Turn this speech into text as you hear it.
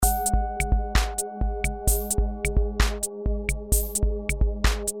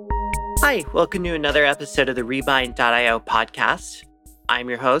Hi, welcome to another episode of the Rebind.io podcast. I'm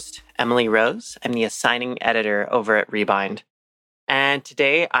your host, Emily Rose. I'm the assigning editor over at Rebind. And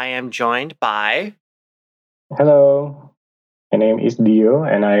today I am joined by... Hello, my name is Dio,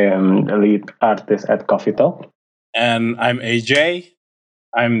 and I am the lead artist at Coffee Talk. And I'm AJ.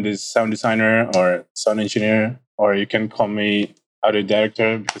 I'm the sound designer or sound engineer, or you can call me audio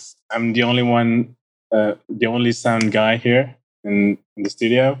director because I'm the only one, the only sound guy here in the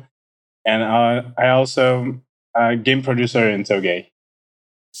studio. And I also game producer in Toge.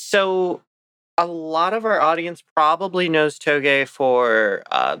 So a lot of our audience probably knows Toge for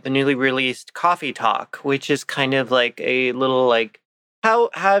the newly released Coffee Talk, which is kind of like a little how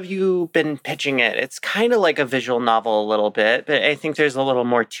have you been pitching it? It's kind of like a visual novel a little bit, but I think there's a little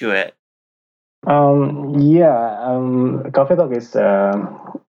more to it. Coffee Talk is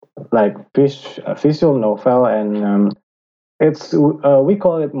like a visual novel, and it's we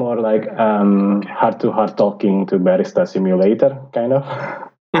call it more like heart-to-heart talking to barista simulator, kind of.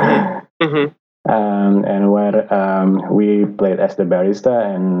 And where we played as the barista,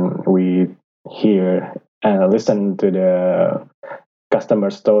 and we hear and listen to the customer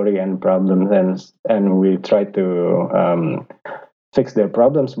story and problems, and we try to fix their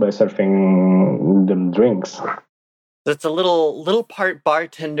problems by serving them drinks. So it's a little part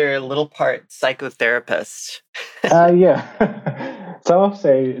bartender, little part psychotherapist. Yeah. Some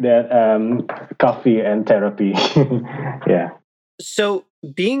say that coffee and therapy. Yeah. So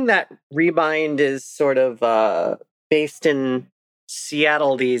being that Rebind is sort of based in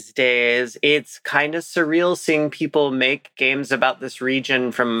Seattle these days, it's kind of surreal seeing people make games about this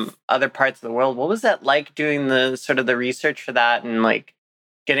region from other parts of the world. What was that like doing the sort of the research for that and like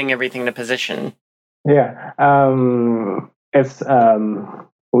getting everything to position? Yeah. It's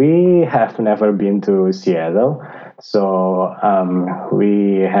we have never been to Seattle, so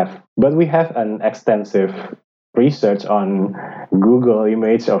we have an extensive research on Google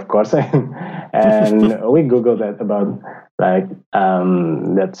Image, of course, and we Googled that about that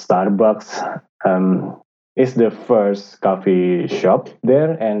Starbucks is the first coffee shop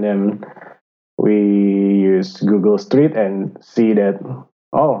there, and then we use Google Street and see that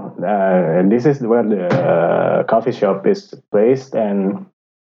this is where the coffee shop is placed, and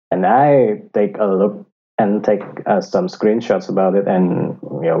I take a look and take some screenshots about it, and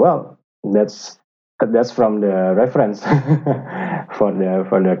that's from the reference for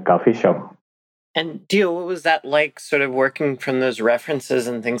the coffee shop. And Dio, what was that like sort of working from those references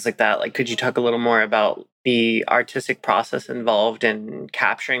and things like that? Like, could you talk a little more about the artistic process involved in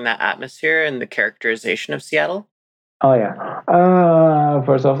capturing that atmosphere and the characterization of Seattle? Oh, yeah.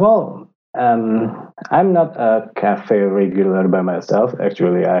 First of all, I'm not a cafe regular by myself.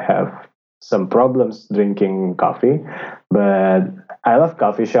 Actually, I have some problems drinking coffee, but I love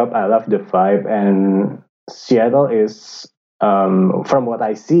coffee shop. I love the vibe, and Seattle is, from what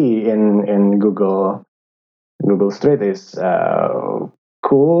I see in Google Street, is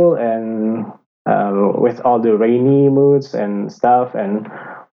cool, and with all the rainy moods and stuff, and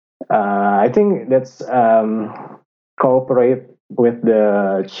I think that's cooperate with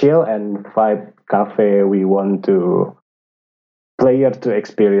the chill and vibe cafe we want to player to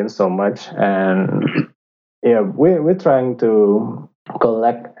experience so much. And yeah, we're trying to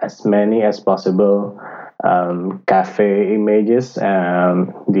collect as many as possible cafe images,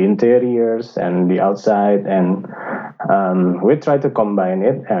 the interiors and the outside, and we try to combine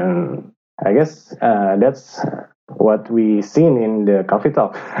it, and I guess that's what we seen in the coffee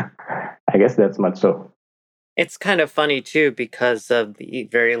talk. I guess that's much so. It's kind of funny too because of the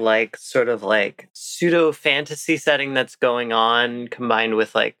very sort of pseudo fantasy setting that's going on, combined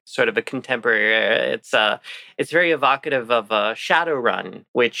with sort of a contemporary era. It's very evocative of Shadowrun,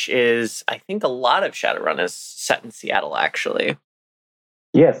 which is, I think, a lot of Shadowrun is set in Seattle, actually.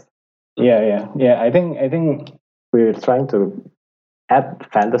 Yes. Yeah. I think we're trying to add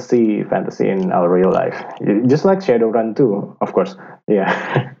fantasy in our real life, just like Shadowrun too, of course.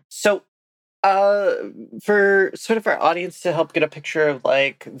 Yeah. So for sort of our audience to help get a picture of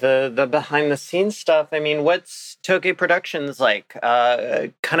the behind the scenes stuff, I mean, what's Toge Productions like?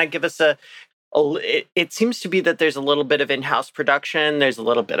 Kind of give us it seems to be that there's a little bit of in-house production, there's a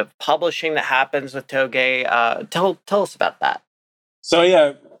little bit of publishing that happens with Toge. Tell us about that. So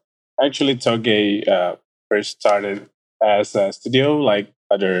yeah, actually Toge first started as a studio like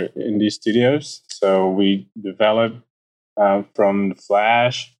other indie studios. So we developed from the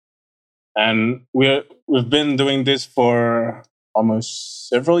Flash. And we've been doing this for almost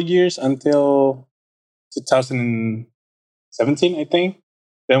several years until 2017, I think.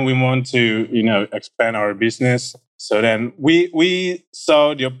 Then we want to, expand our business. So then we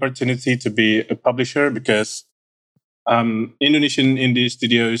saw the opportunity to be a publisher because Indonesian indie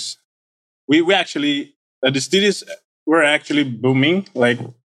studios, we actually the studios were actually booming. Like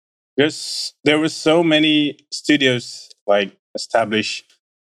there were so many studios like established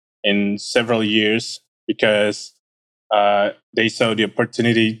in several years because they saw the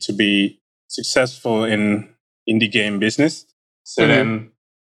opportunity to be successful in indie game business. So then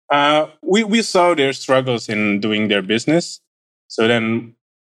we saw their struggles in doing their business. So then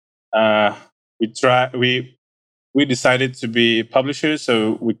uh, we decided to be publishers,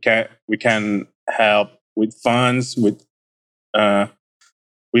 so we can help with funds. With uh,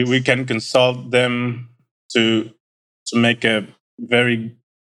 we can consult them to make a very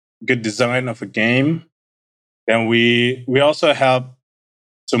good design of a game. Then we also help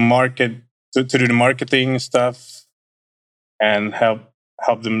to market to do the marketing stuff and help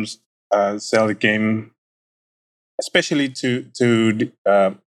them sell the game, especially to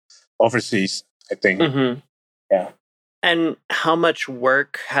overseas. I think, yeah. And how much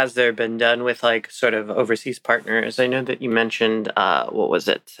work has there been done with like sort of overseas partners? I know that you mentioned what was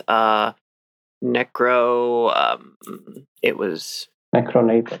it? Necro. It was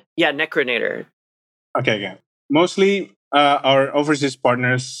Necronator. Yeah, Necronator. Okay, yeah. Mostly our overseas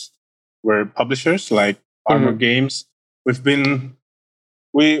partners were publishers like Armor Games. We've been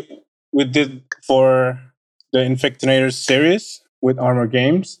we we did for the Infectonator series with Armor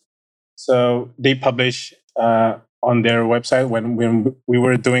Games. So they publish on their website when we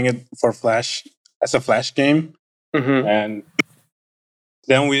were doing it for Flash as a Flash game, and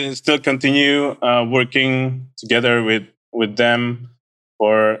then we still continue working together with them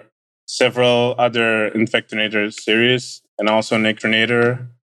for several other Infectonator series and also Necronator.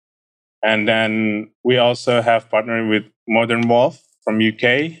 And then we also have partnered with Modern Wolf from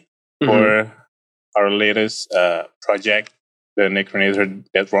UK for our latest project, the Necronator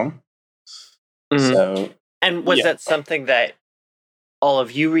Death Run. So, and was that something that all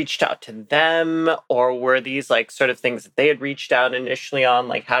of you reached out to them, or were these like sort of things that they had reached out initially on?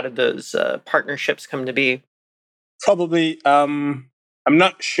 Like, how did those partnerships come to be? Probably, I'm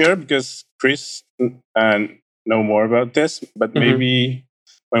not sure because Chris know more about this, but maybe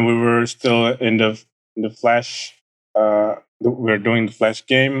when we were still in the Flash, we were doing the Flash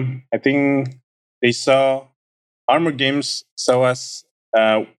game. I think they saw Armor Games saw us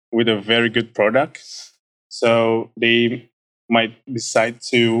with a very good product, so they might decide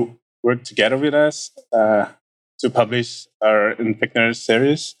to work together with us to publish our Infector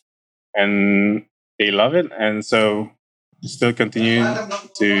series, and they love it, and so still continue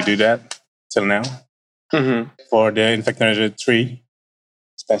to do that till now for the Infector 3,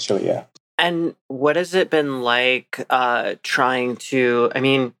 especially, yeah. And what has it been like trying to? I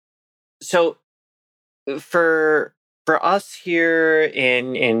mean, so for us here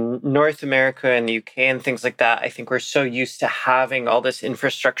in North America and the UK and things like that, I think we're so used to having all this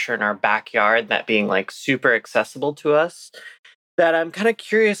infrastructure in our backyard, that being like super accessible to us, that I'm kind of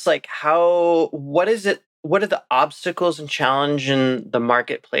curious, like what is it? What are the obstacles and challenge in the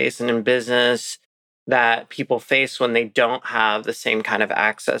marketplace and in business that people face when they don't have the same kind of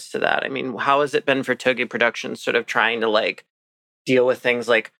access to that? I mean, how has it been for Toge Productions sort of trying to like deal with things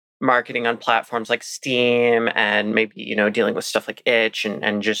like marketing on platforms like Steam and maybe, dealing with stuff like Itch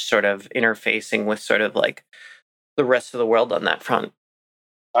and just sort of interfacing with sort of like the rest of the world on that front?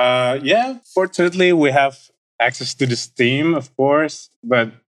 Yeah, fortunately, we have access to the Steam, of course,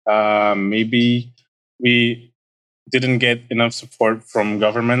 but maybe we didn't get enough support from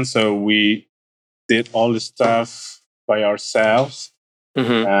government, so we did all the stuff by ourselves.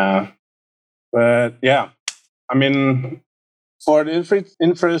 But yeah, I mean, for the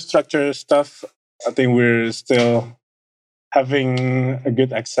infrastructure stuff, I think we're still having a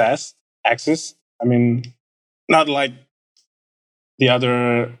good access. I mean, not like the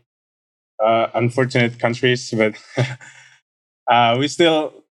other unfortunate countries, but we're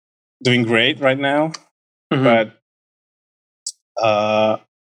still doing great right now. But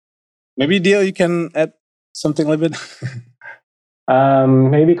maybe Dio, you can add something a little bit.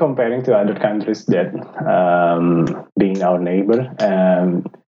 Maybe comparing to other countries that being our neighbor,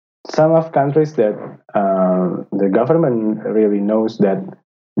 some of countries that the government really knows that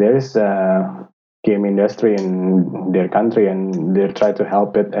there is a game industry in their country, and they try to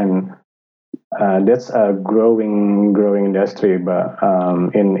help it, and that's a growing industry, but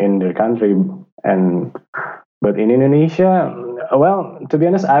in their country. But in Indonesia, well, to be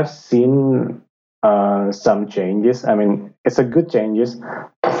honest, I've seen some changes. I mean, it's a good changes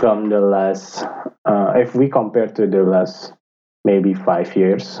from the last, if we compare to the last maybe 5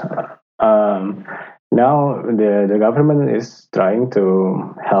 years. now the government is trying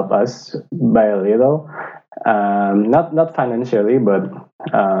to help us by a little, not financially, but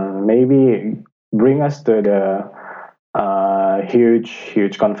maybe bring us to the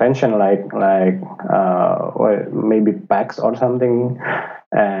huge convention maybe PAX or something.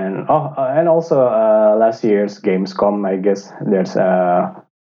 And also last year's Gamescom, I guess there's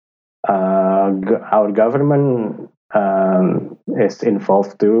our government is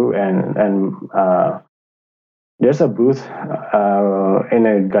involved too, and there's a booth in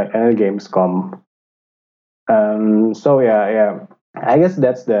a Gamescom. So yeah, I guess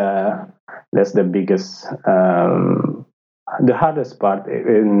that's the biggest, the hardest part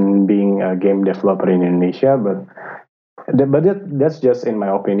in being a game developer in Indonesia. That's just in my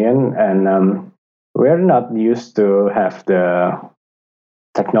opinion, and we're not used to have the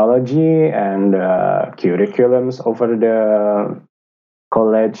technology and curriculums over the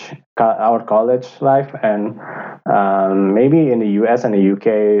our college life, and maybe in the US and the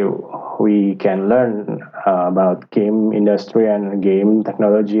UK we can learn about game industry and game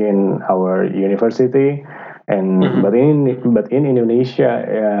technology in our university, and but in Indonesia,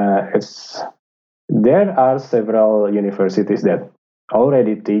 it's there are several universities that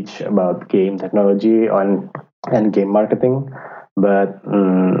already teach about game technology and game marketing, but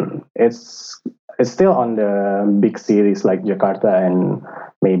it's still on the big cities like Jakarta and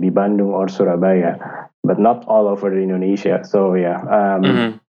maybe Bandung or Surabaya, but not all over Indonesia. So yeah.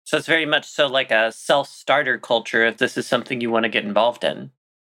 So it's very much so like a self-starter culture if this is something you want to get involved in.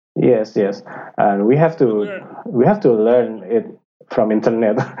 Yes, and we have to learn it from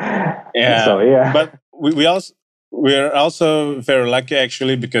internet. Yeah. So yeah. But we're also very lucky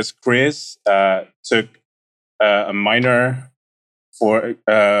actually, because Chris took a minor for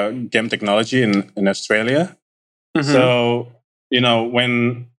game technology in Australia. So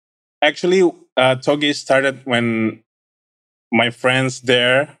when actually Toge started, when my friends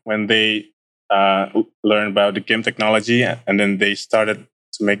there, when they learned about the game technology, and then they started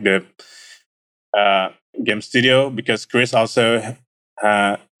to make the game studio, because Chris also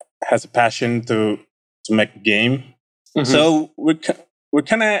has a passion to make a game. So we're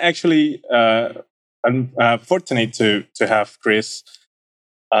kind of actually fortunate to have Chris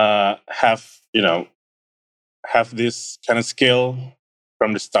have this kind of skill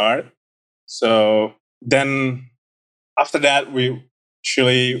from the start. So then after that, we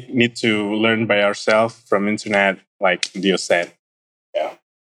actually need to learn by ourselves from internet, like Dio said. Yeah.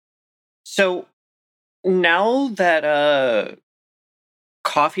 So now that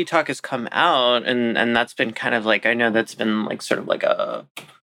Coffee Talk has come out, and that's been kind of like, I know that's been like sort of like a,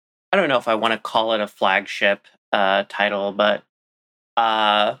 I don't know if I want to call it a flagship title, but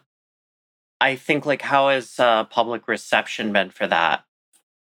I think, like, how has public reception been for that?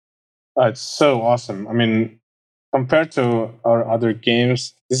 It's so awesome. I mean, compared to our other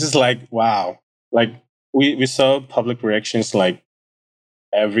games, this is like, wow. Like we saw public reactions like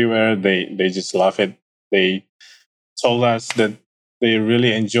everywhere. They just love it. They told us that they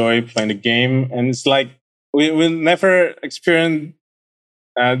really enjoy playing the game, and it's like we never experienced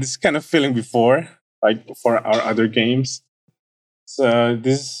this kind of feeling before, like for our other games. So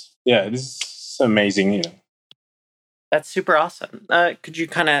this is amazing. That's super awesome. Could you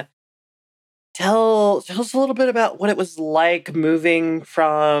kind of tell us a little bit about what it was like moving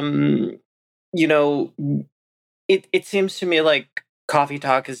from, it seems to me like Coffee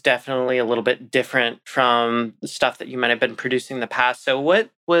Talk is definitely a little bit different from the stuff that you might have been producing in the past. So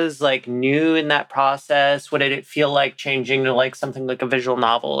what was like new in that process? What did it feel like changing to like something like a visual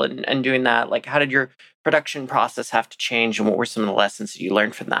novel and doing that? Like, how did your production process have to change, and what were some of the lessons that you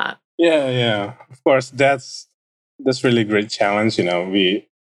learned from that? Yeah. Of course, that's really great challenge.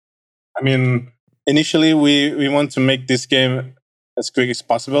 Initially we want to make this game as quick as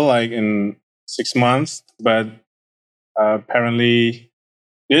possible, like in 6 months, but apparently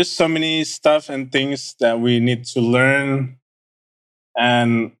there's so many stuff and things that we need to learn,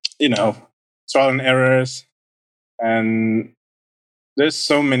 and trial and errors, and there's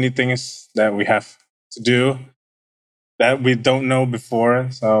so many things that we have to do that we don't know before.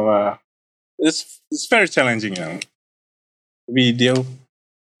 So it's very challenging. Video,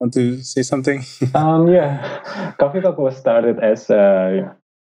 want to say something? Yeah, Coffee Talk was started as a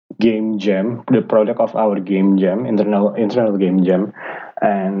game jam, the product of our game jam, internal game jam,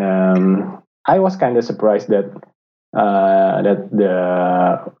 and I was kind of surprised that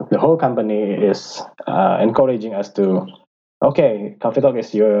the whole company is encouraging us to, okay, Coffee Talk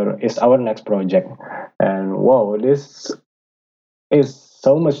is our next project, and wow, this is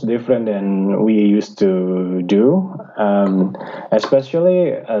so much different than we used to do.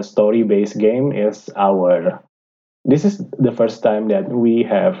 Especially a story-based game is our. This is the first time that we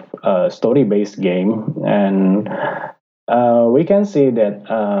have a story-based game, and we can see that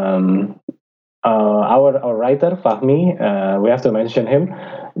our writer Fahmi, we have to mention him,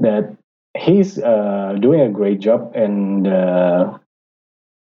 that he's doing a great job in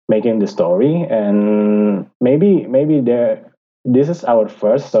making the story, and maybe this is our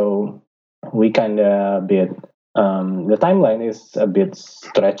first, so we kind of bit the timeline is a bit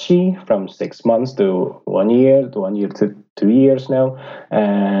stretchy from 6 months to 1 year to 1 year to 2 years now,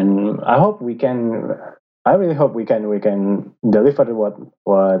 and I really hope we can deliver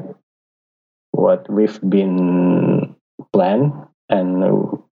what we've been planned, and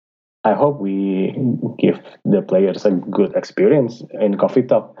I hope we give the players a good experience in Coffee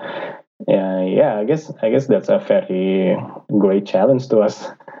Talk. Yeah, I guess that's a very great challenge to us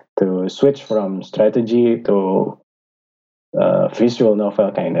to switch from strategy to visual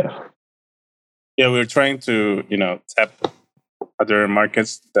novel kind of. Yeah, we're trying to tap other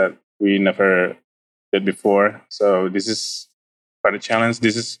markets that we never did before. So this is quite a challenge.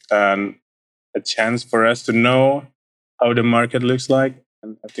 This is a chance for us to know how the market looks like,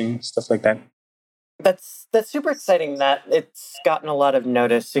 and I think stuff like that. That's super exciting that it's gotten a lot of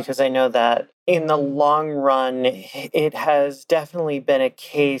notice, because I know that in the long run it has definitely been a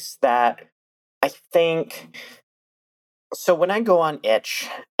case that I think, so when I go on itch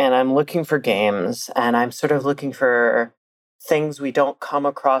and I'm looking for games and I'm sort of looking for things we don't come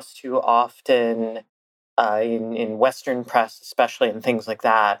across too often, in Western press, especially, and things like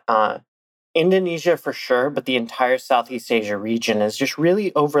that. Indonesia for sure, but the entire Southeast Asia region is just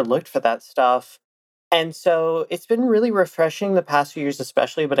really overlooked for that stuff. And so it's been really refreshing the past few years,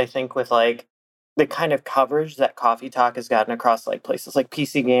 especially, but I think with like the kind of coverage that Coffee Talk has gotten across like places like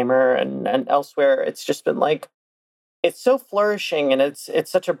PC Gamer and elsewhere, it's just been like, it's so flourishing, and it's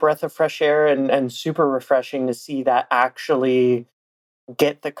such a breath of fresh air, and super refreshing to see that actually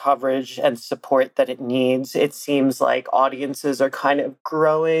get the coverage and support that it needs. It seems like audiences are kind of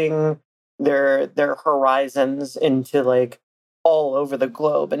growing their horizons into like all over the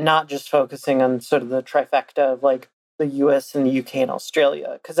globe, and not just focusing on sort of the trifecta of like the US and the UK and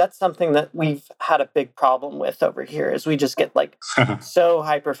Australia, because that's something that we've had a big problem with over here, is we just get like so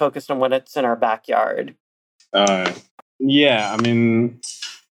hyper focused on when it's in our backyard. uh, yeah, I mean,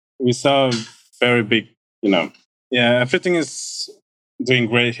 we saw very big, yeah, everything is doing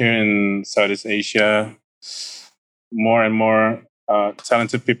great here in Southeast Asia. More and more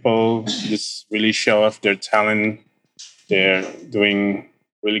talented people just really show off their talent. They're doing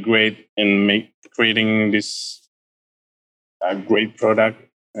really great in creating this great product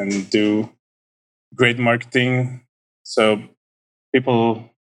and do great marketing. So people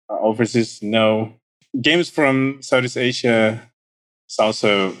overseas know games from Southeast Asia is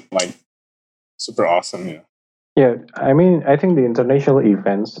also like super awesome. Yeah, I mean, I think the international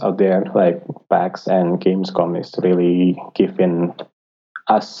events out there, like PAX and Gamescom, is really giving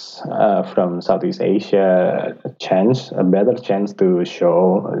us from Southeast Asia a better chance to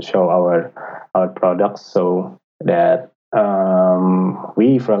show our products, so that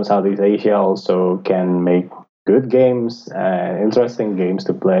we from Southeast Asia also can make good games, interesting games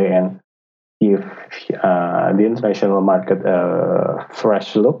to play, and give the international market a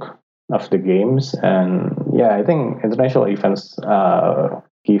fresh look of the games. And yeah, I think international events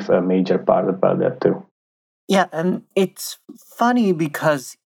give a major part about that too. Yeah, and it's funny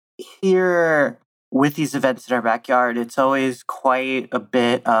because here with these events in our backyard, it's always quite a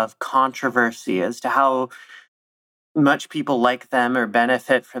bit of controversy as to how much people like them or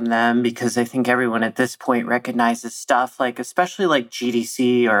benefit from them, because I think everyone at this point recognizes stuff like, especially like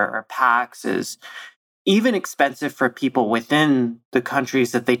GDC or PAX, is even expensive for people within the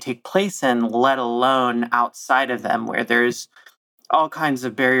countries that they take place in, let alone outside of them, where there's all kinds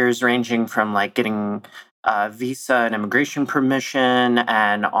of barriers ranging from like getting visa and immigration permission,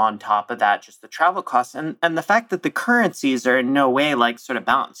 and on top of that, just the travel costs, and the fact that the currencies are in no way like sort of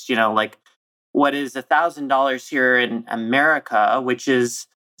balanced. Like what is $1,000 here in America, which is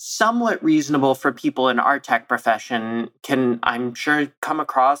somewhat reasonable for people in our tech profession, can, I'm sure, come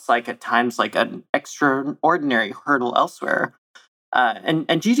across like at times like an extraordinary hurdle elsewhere. And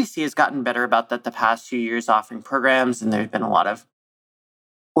GDC has gotten better about that the past few years, offering programs, and there's been a lot of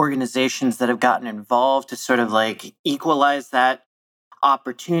organizations that have gotten involved to sort of like equalize that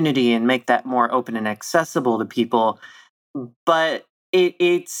opportunity and make that more open and accessible to people. But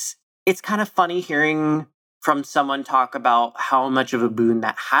it's kind of funny hearing from someone talk about how much of a boon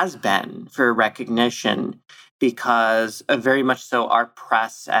that has been for recognition. because very much so our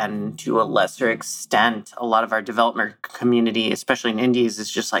press and to a lesser extent, a lot of our development community, especially in indies,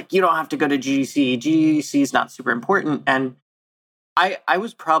 is just like, you don't have to go to GDC. GDC is not super important. And I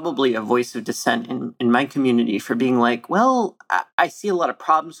was probably a voice of dissent in my community for being like, well, I see a lot of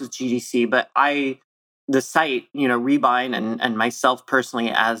problems with GDC, but the site, Rebind and myself personally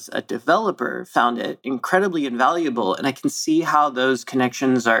as a developer found it incredibly invaluable. And I can see how those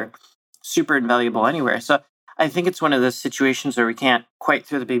connections are super invaluable anywhere. So I think it's one of those situations where we can't quite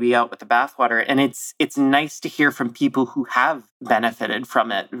throw the baby out with the bathwater. And it's nice to hear from people who have benefited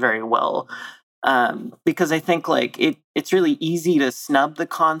from it very well. Because I think like it's really easy to snub the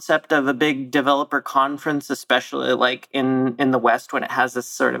concept of a big developer conference, especially like in the West when it has this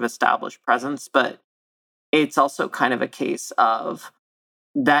sort of established presence. But it's also kind of a case of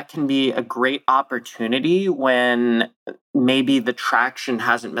that can be a great opportunity when maybe the traction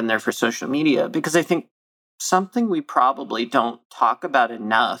hasn't been there for social media. Because I think something we probably don't talk about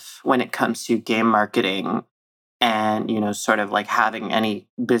enough when it comes to game marketing and, sort of like having any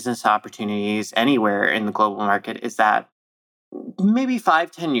business opportunities anywhere in the global market is that maybe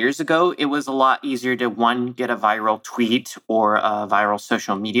 5-10 years ago, it was a lot easier to get a viral tweet or a viral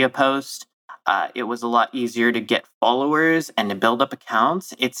social media post. It was a lot easier to get followers and to build up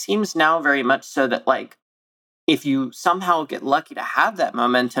accounts. It seems now very much so that like, if you somehow get lucky to have that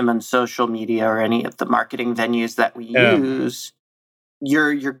momentum on social media or any of the marketing venues that we use,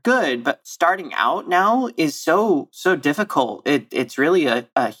 you're good. But starting out now is so difficult. It's really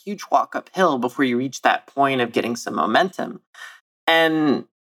a huge walk uphill before you reach that point of getting some momentum. And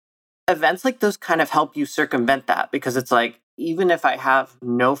events like those kind of help you circumvent that, because it's like, even if I have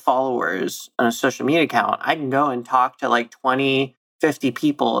no followers on a social media account, I can go and talk to like 20, 50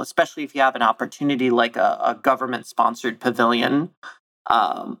 people, especially if you have an opportunity like a government-sponsored pavilion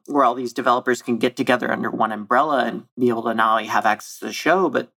where all these developers can get together under one umbrella and be able to not only have access to the show,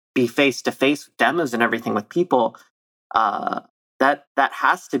 but be face-to-face with demos and everything with people. That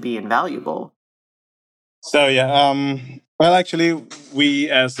has to be invaluable. So well, actually, we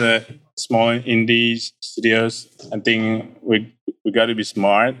as a small indie studios, I think we got to be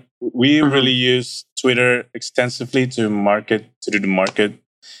smart. We really use Twitter extensively to do the market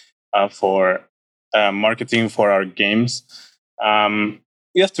for marketing for our games.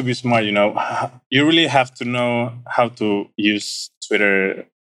 You have to be smart. You really have to know how to use Twitter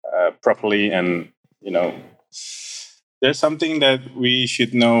properly, and there's something that we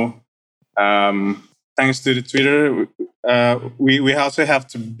should know. Thanks to the Twitter, we also have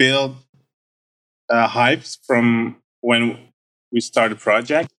to build hypes from when we start a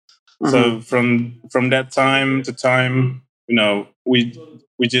project. So from that time to time, we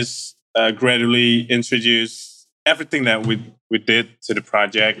just gradually introduce everything that we did to the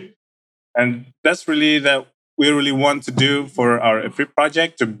project, and that's really that we really want to do for our every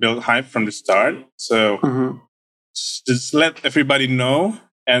project, to build hype from the start. So just let everybody know,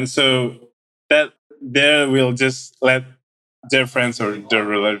 and so that they will just let their friends or their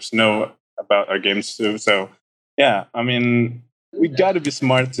relatives know about our games too. So yeah, I mean, we got to be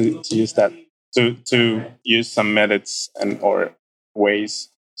smart to use that, to use some methods and or ways,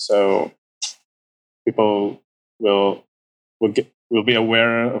 so people will be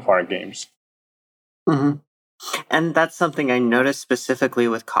aware of our games. And that's something I noticed specifically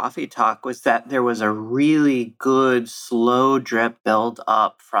with Coffee Talk, was that there was a really good slow drip build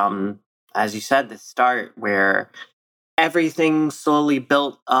up from, as you said, the start, where everything slowly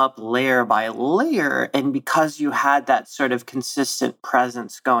built up layer by layer. And because you had that sort of consistent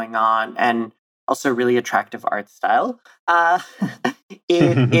presence going on and also really attractive art style,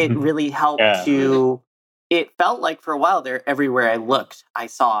 it really helped to... It felt like for a while there, everywhere I looked, I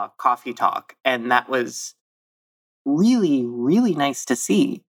saw Coffee Talk. And that was really, really nice to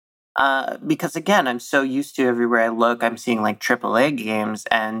see. Because again, I'm so used to everywhere I look, I'm seeing like AAA games,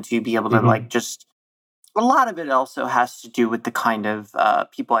 and to be able to like just... A lot of it also has to do with the kind of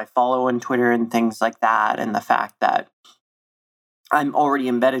people I follow on Twitter and things like that, and the fact that I'm already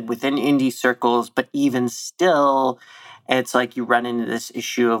embedded within indie circles, but even still, it's like you run into this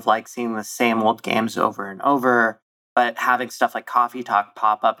issue of like seeing the same old games over and over. But having stuff like Coffee Talk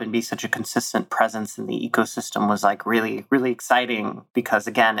pop up and be such a consistent presence in the ecosystem was like really, really exciting, because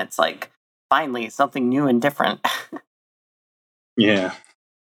again, it's like finally something new and different. Yeah.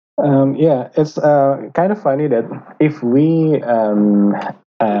 It's kind of funny that if we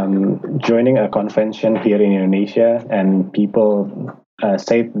joining a convention here in Indonesia and people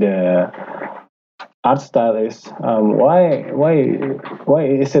say the art style is why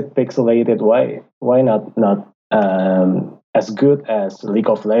is it pixelated? Why not as good as League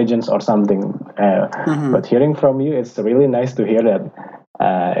of Legends or something. But hearing from you, it's really nice to hear that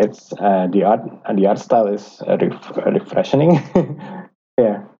it's the art style is refreshing.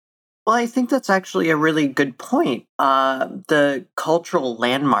 Yeah. Well, I think that's actually a really good point. The cultural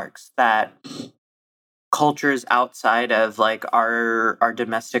landmarks that cultures outside of like our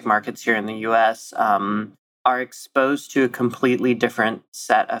domestic markets here in the U.S. Are exposed to a completely different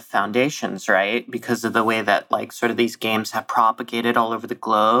set of foundations, right? Because of the way that like sort of these games have propagated all over the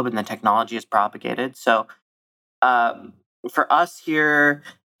globe and the technology is propagated. So um, for us here,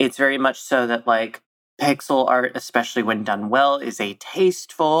 it's very much so that like pixel art, especially when done well, is a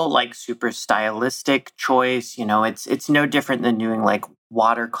tasteful, like super stylistic choice. You know, it's no different than doing like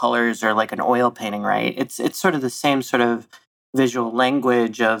watercolors or like an oil painting, right? It's sort of the same sort of visual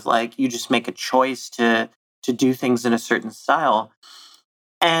language of like you just make a choice to do things in a certain style,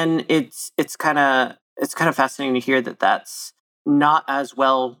 and it's kind of fascinating to hear that that's not as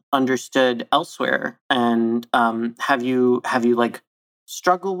well understood elsewhere. And have you like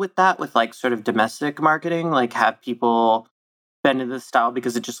struggled with that with like sort of domestic marketing? Like, have people been to this style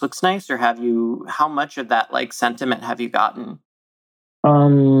because it just looks nice, or have you? How much of that like sentiment have you gotten?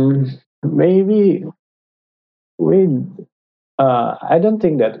 Maybe we. I don't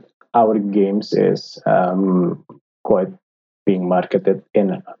think that our games is quite being marketed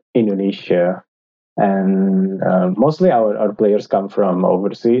in Indonesia, and mostly our players come from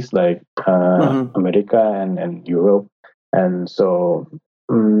overseas, like Mm-hmm. America and Europe, and so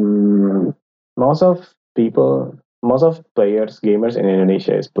um, most of most of players, gamers in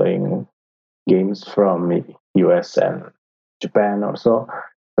Indonesia is playing games from US and Japan or so.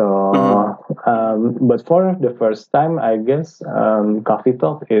 Mm-hmm. So, but for the first time, I guess Coffee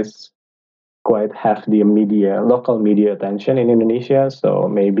Talk is quite have the local media attention in Indonesia. So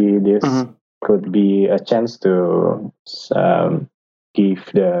maybe this Mm-hmm. could be a chance to um, give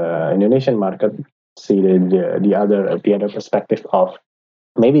the Indonesian market see the other perspective of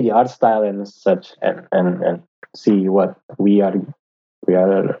maybe the art style and such, and see what we are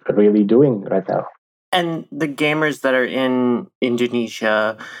really doing right now. And the gamers that are in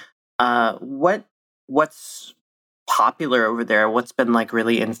Indonesia, what's popular over there? What's been like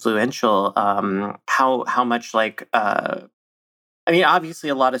really influential? How much like I mean, obviously,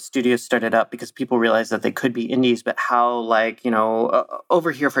 a lot of studios started up because people realized that they could be indies, but how, like,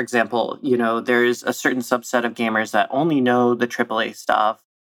 over here, for example, there's a certain subset of gamers that only know the AAA stuff,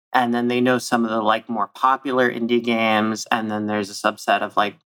 and then they know some of the, like, more popular indie games, and then there's a subset of,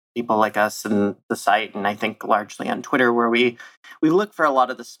 like, people like us and the site, and I think largely on Twitter, where we look for a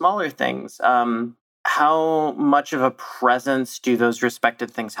lot of the smaller things. How much of a presence do those respective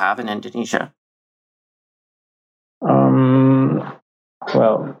things have in Indonesia? Um,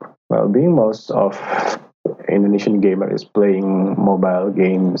 well, being most of Indonesian gamer is playing mobile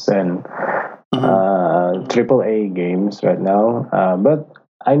games and Hmm. AAA games right now. But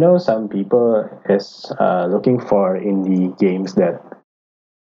I know some people is looking for indie games that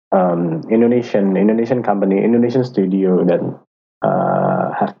Indonesian company, Indonesian studio that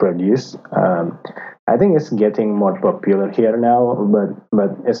have produced. I think it's getting more popular here now,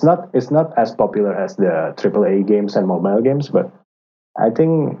 but it's not as popular as the AAA games and mobile games. But I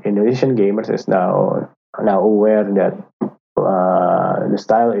think Indonesian gamers is now aware that the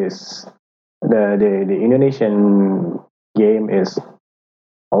style is the Indonesian game is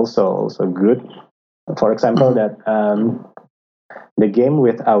also good. For example, Hmm. that the game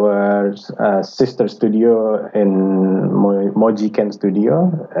with our sister studio in Mojiken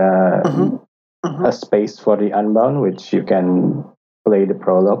Studio, Hmm. a Hmm. space for the Unbound, which you can play the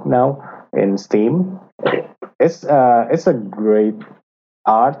prologue now in Steam. It's a great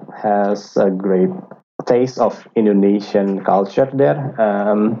art, has a great taste of Indonesian culture there.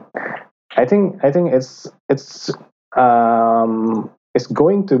 I think it's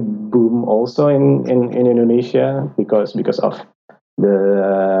going to boom also in Indonesia because of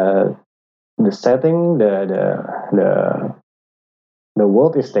the the setting the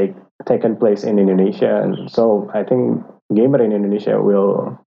world is taken place in Indonesia, and so I think gamer in Indonesia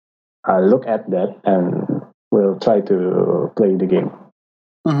will look at that and will try to play the game.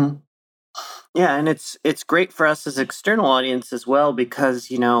 Hmm. Yeah, and it's great for us as external audience as well because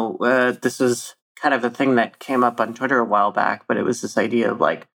this was kind of a thing that came up on Twitter a while back, but it was this idea of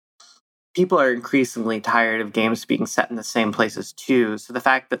like people are increasingly tired of games being set in the same places too. So the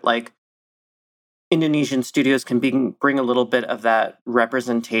fact that like Indonesian studios can bring a little bit of that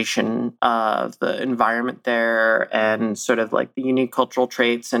representation of the environment there and sort of like the unique cultural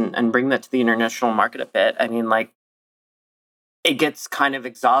traits and bring that to the international market a bit. I mean, like it gets kind of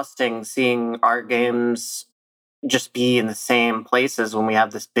exhausting seeing our games just be in the same places when we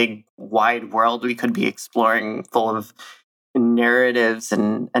have this big wide world we could be exploring full of narratives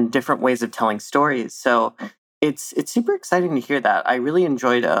and different ways of telling stories. So it's super exciting to hear that. I really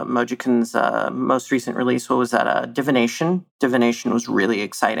enjoyed Mojikun's most recent release. What was that? Divination. Divination was really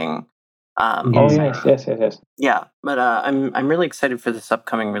exciting. Oh yes. Yeah, but I'm really excited for this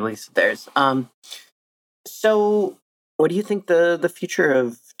upcoming release of theirs. So what do you think the future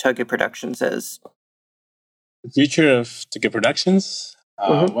of Toge Productions is? The future of Toge Productions.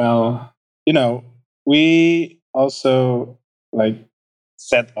 Mhm. Well, we also like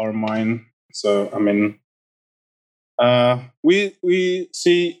set our mind. So I mean, we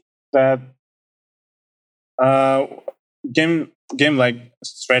see that uh, game like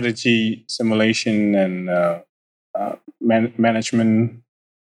strategy simulation and management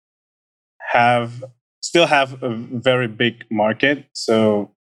have still have a very big market.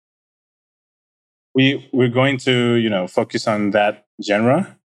 So we're going to focus on that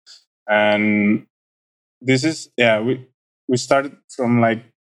genre, and this is we started from like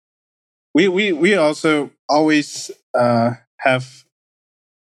we also always have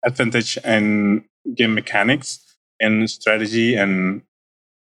advantage in game mechanics and strategy, and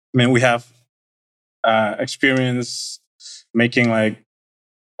I mean we have experience making like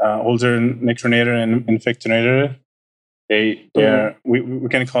older Necronator and Infectonator. We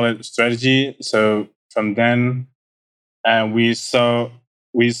can call it strategy. So from then, we saw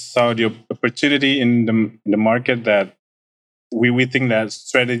the opportunity in the market that we think that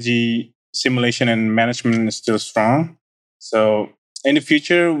strategy simulation and management is still strong. So in the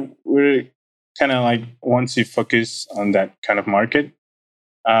future, we're kind of like want to focus on that kind of market,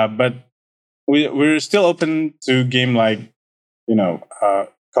 but we're still open to game like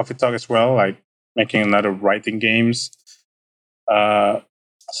Coffee Talk as well, like making another writing games. Uh,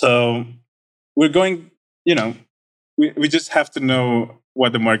 so we're going, we just have to know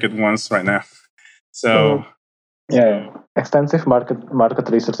what the market wants right now. So Yeah, extensive market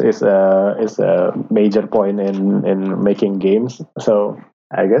research is a major point in making games. So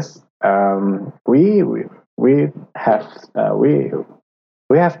I guess we have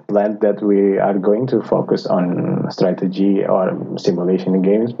we have planned that we are going to focus on strategy or simulation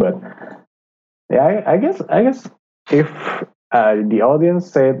games. But yeah, I guess if the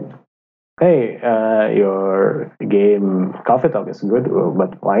audience said, "Hey, your game Coffee Talk is good,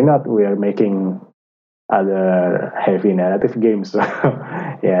 but why not? We are making other heavy narrative games." So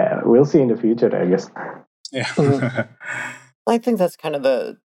yeah, we'll see in the future, I guess. yeah. I think that's kind of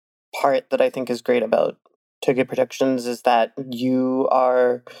the part that I think is great about Toge Productions is that you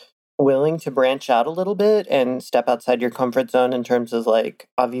are willing to branch out a little bit and step outside your comfort zone in terms of like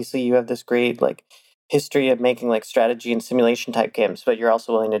obviously you have this great like history of making like strategy and simulation type games, but you're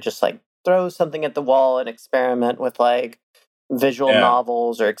also willing to just like throw something at the wall and experiment with like visual Yeah.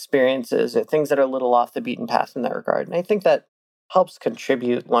 novels or experiences or things that are a little off the beaten path in that regard. And I think that helps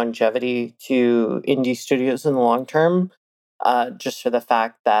contribute longevity to indie studios in the long term, just for the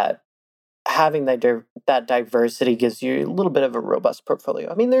fact that having that diversity gives you a little bit of a robust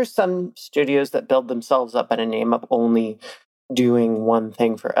portfolio. I mean, there's some studios that build themselves up in a name of only doing one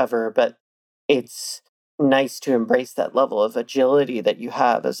thing forever, but it's nice to embrace that level of agility that you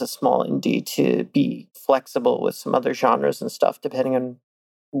have as a small indie to be flexible with some other genres and stuff, depending on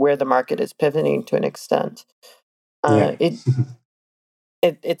where the market is pivoting to an extent. Yeah.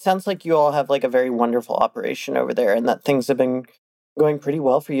 It sounds like you all have like a very wonderful operation over there, and that things have been going pretty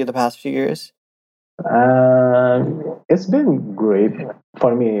well for you the past few years. It's been great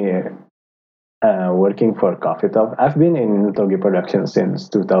for me working for Coffee Talk. I've been in Togi Production since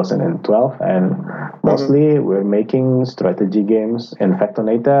 2012, and mostly we're making strategy games,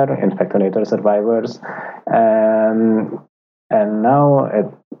 Infectonator Survivors, and now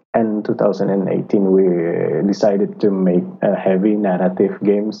in 2018 we decided to make heavy narrative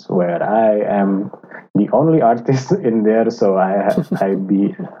games where I am the only artist in there. So I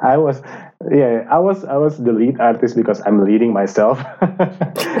was the lead artist because I'm leading myself.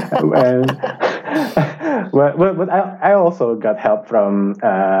 And but I also got help from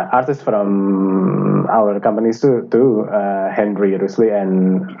artists from our companies too, Henry Rusley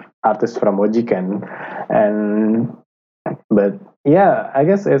and artists from Ojiken. And but yeah, I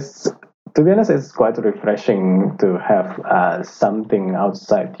guess it's, to be honest, it's quite refreshing to have something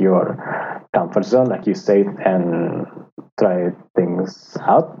outside your comfort zone, like you said, and try things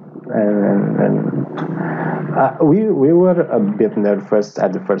out. And we were a bit nervous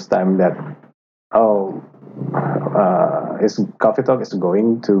at the first time that, oh, is Coffee Talk is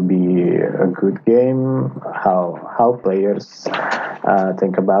going to be a good game? How players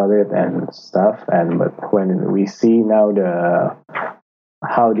think about it and stuff. And but when we see now the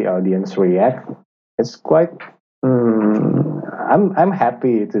how the audience react, it's quite. I'm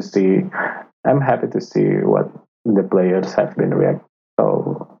happy to see. I'm happy to see what the players have been react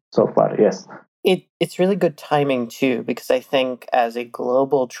so far. Yes. It's really good timing too, because I think as a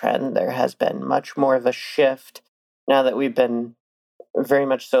global trend, there has been much more of a shift now that we've been very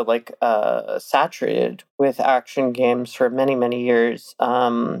much so like saturated with action games for many years.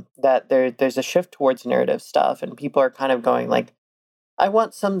 That there's a shift towards narrative stuff, and people are kind of going like, I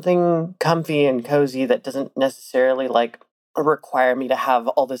want something comfy and cozy that doesn't necessarily like require me to have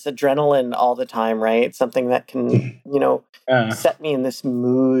all this adrenaline all the time, right? Something that can, Yeah. set me in this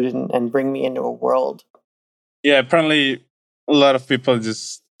mood and bring me into a world. Yeah, apparently a lot of people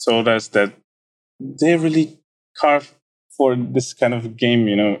just told us that they really carve for this kind of game,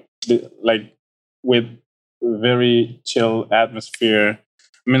 like with very chill atmosphere.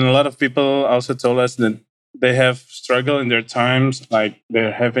 I mean, a lot of people also told us that they have struggle in their times, like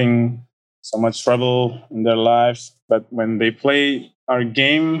they're having so much trouble in their lives, but when they play our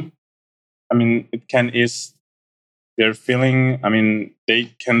game, I mean, it can ease their feeling. I mean,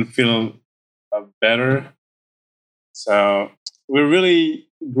 they can feel better. So we're really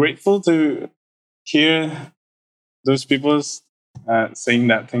grateful to hear those people saying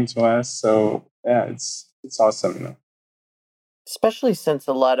that thing to us. So yeah, it's awesome. Especially since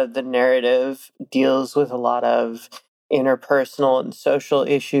a lot of the narrative deals with a lot of interpersonal and social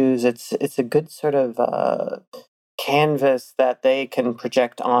issues. It's a good sort of canvas that they can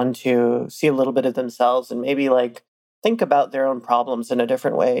project onto, see a little bit of themselves, and maybe like think about their own problems in a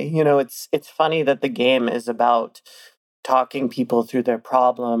different way. It's funny that the game is about talking people through their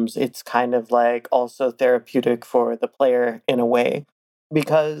problems. It's kind of like also therapeutic for the player in a way,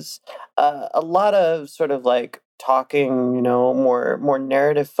 because a lot of sort of like talking, more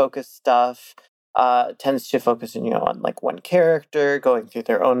narrative focused stuff tends to focus on like one character going through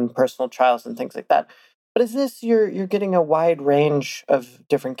their own personal trials and things like that. But is this you're getting a wide range of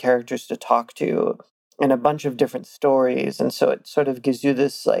different characters to talk to and a bunch of different stories, and so it sort of gives you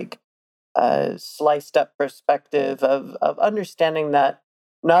this like sliced up perspective of understanding that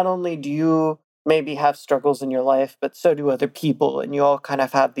not only do you maybe have struggles in your life, but so do other people, and you all kind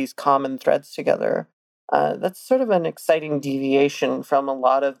of have these common threads together. That's sort of an exciting deviation from a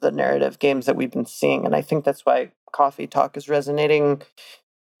lot of the narrative games that we've been seeing, and I think that's why Coffee Talk is resonating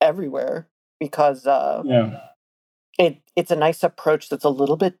everywhere, because Yeah. it's a nice approach that's a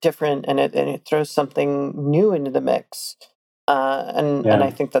little bit different, and it throws something new into the mix. And I Yeah.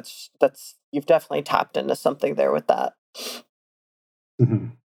 think that's you've definitely tapped into something there with that.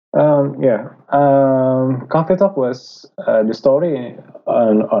 Mhm. Yeah. Coffee Talk was the story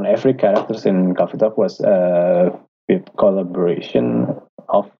on every characters in Coffee Talk was with collaboration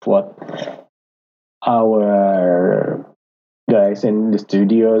of what our guys in the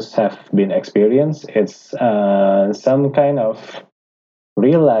studios have been experienced. It's some kind of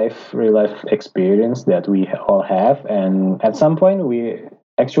real life experience that we all have, and at some point we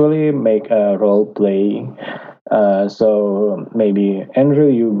actually make a role play. So maybe Andrew,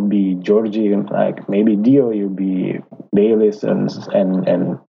 you be Georgie, like maybe Dio, you be Baylis,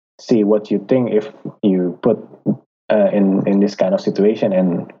 and see what you think if you put in this kind of situation,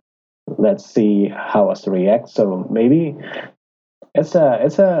 and let's see how us react. So maybe it's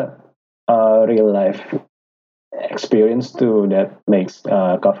a real life experience too that makes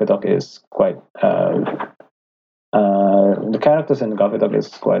Coffee Talk is quite the characters in Coffee Talk is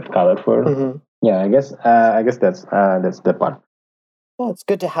quite colorful. Mm-hmm. Yeah, I guess that's the part. Well, it's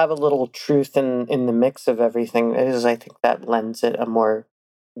good to have a little truth in the mix of everything. Because I think that lends it a more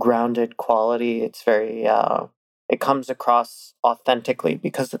grounded quality. It's very it comes across authentically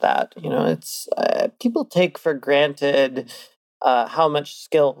because of that. It's people take for granted how much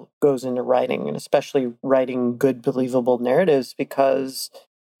skill goes into writing, and especially writing good, believable narratives, because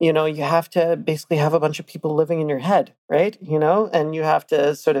you have to basically have a bunch of people living in your head, right? And you have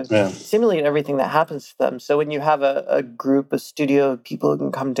to sort of Yeah. simulate everything that happens to them. So when you have a group, a studio of people who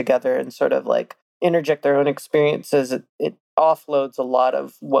can come together and sort of like interject their own experiences, it offloads a lot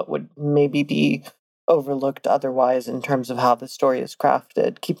of what would maybe be overlooked otherwise in terms of how the story is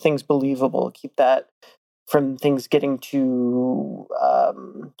crafted. Keep things believable, keep that from things getting too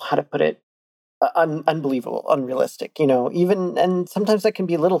how to put it, unbelievable, unrealistic. Even, and sometimes that can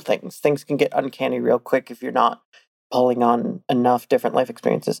be little things. Things can get uncanny real quick if you're not pulling on enough different life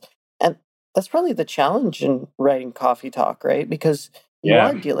experiences. And that's probably the challenge in writing Coffee Talk, right? Because you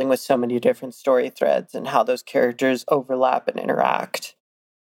are dealing with so many different story threads and how those characters overlap and interact.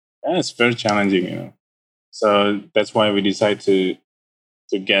 Yeah, it's very challenging, So that's why we decided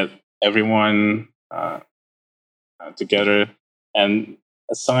to get everyone together and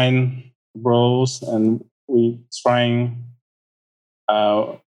assign roles, and we trying.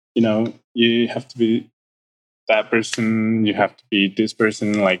 You have to be that person. You have to be this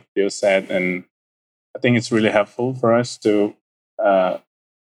person, like Bill said, and I think it's really helpful for us to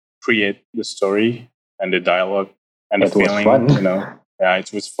create the story and the dialogue and the feeling. Yeah,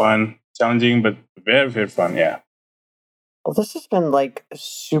 it was fun, challenging, but very, very fun. Yeah. Well, this has been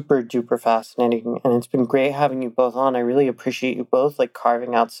super duper fascinating, and it's been great having you both on. I really appreciate you both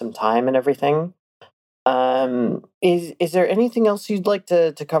carving out some time and everything. Is there anything else you'd like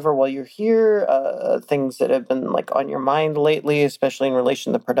to cover while you're here? Things that have been on your mind lately, especially in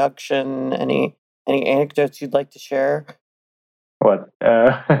relation to production? Any anecdotes you'd like to share? What?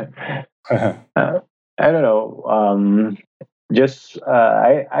 I don't know.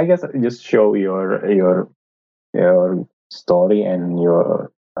 I guess just show your story and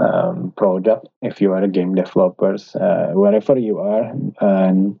your product if you are a game developers wherever you are,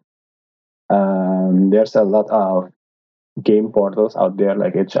 and there's a lot of game portals out there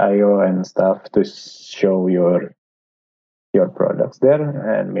like itch.io and stuff to show your products there,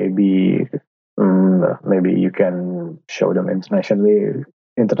 and maybe you can show them internationally.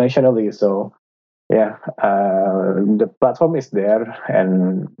 So yeah, the platform is there,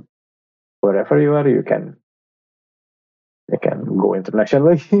 and wherever you are, you can go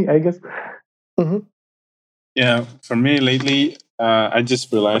internationally, I guess. Mm-hmm. Yeah, for me lately, I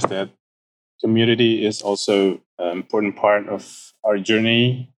just realized that community is also an important part of our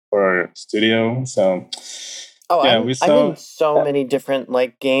journey for our studio. So, I'm in so many different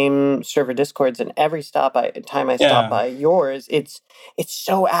game server discords, and every time I stop by yours, it's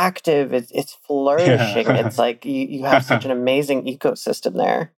so active. It's flourishing. Yeah. It's you have such an amazing ecosystem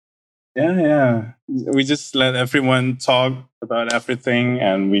there. Yeah. We just let everyone talk about everything,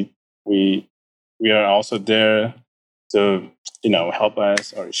 and we are also there to help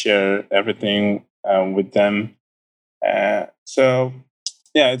us or share everything with them. So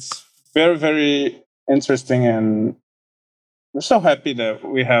yeah, it's very, very interesting, and we're so happy that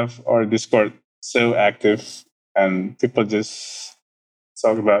we have our Discord so active and people just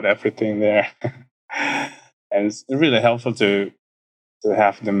talk about everything there. And it's really helpful to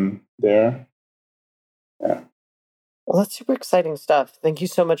have them there. Yeah. Well, that's super exciting stuff. Thank you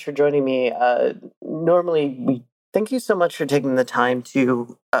so much for joining me. Thank you so much for taking the time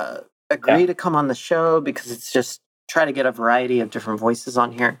to agree to come on the show, because it's just try to get a variety of different voices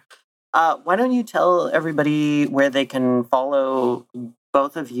on here. Why don't you tell everybody where they can follow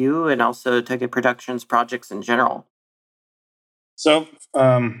both of you and also Toge Productions projects in general? So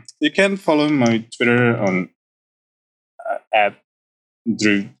you can follow my Twitter on at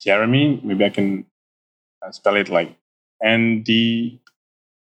Drew Jeremy. Maybe I can spell it like NDRUJEREMY,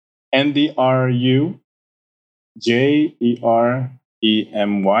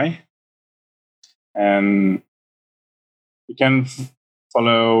 and you can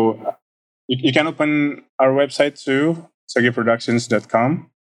follow. You can open our website too, togeproductions.com.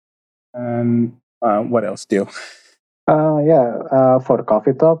 And what else, Dio? For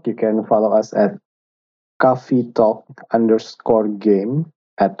Coffee Talk, you can follow us at coffeetalk_game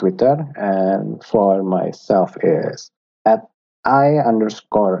at Twitter, and for myself is at I_am_dio.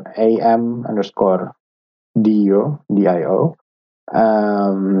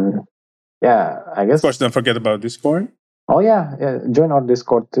 I guess. Of course, don't forget about Discord. Oh yeah, join our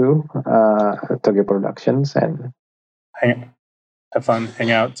Discord too, Toge Productions, and have fun,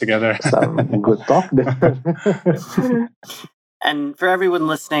 hang out together. Some good talk there. And for everyone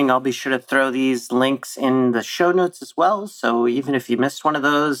listening, I'll be sure to throw these links in the show notes as well. So even if you missed one of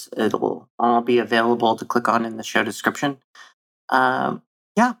those, it'll all be available to click on in the show description. Well,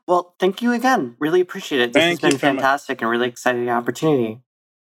 thank you again. Really appreciate it. This has been fantastic and really exciting opportunity.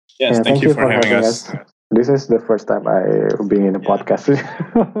 Yes, thank you for having us. This is the first time I've been in a podcast.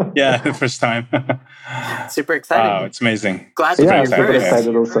 Yeah, the first time. Super exciting. Wow, it's amazing. Glad to be super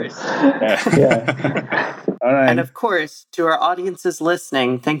excited also. Yeah. All right. And of course, to our audiences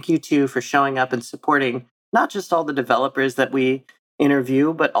listening, thank you too for showing up and supporting not just all the developers that we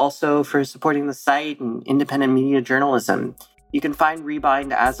interview, but also for supporting the site and independent media journalism. You can find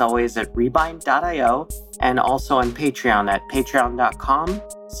Rebind, as always, at rebind.io and also on Patreon at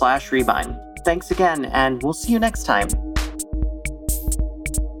patreon.com/rebind. Thanks again, and we'll see you next time.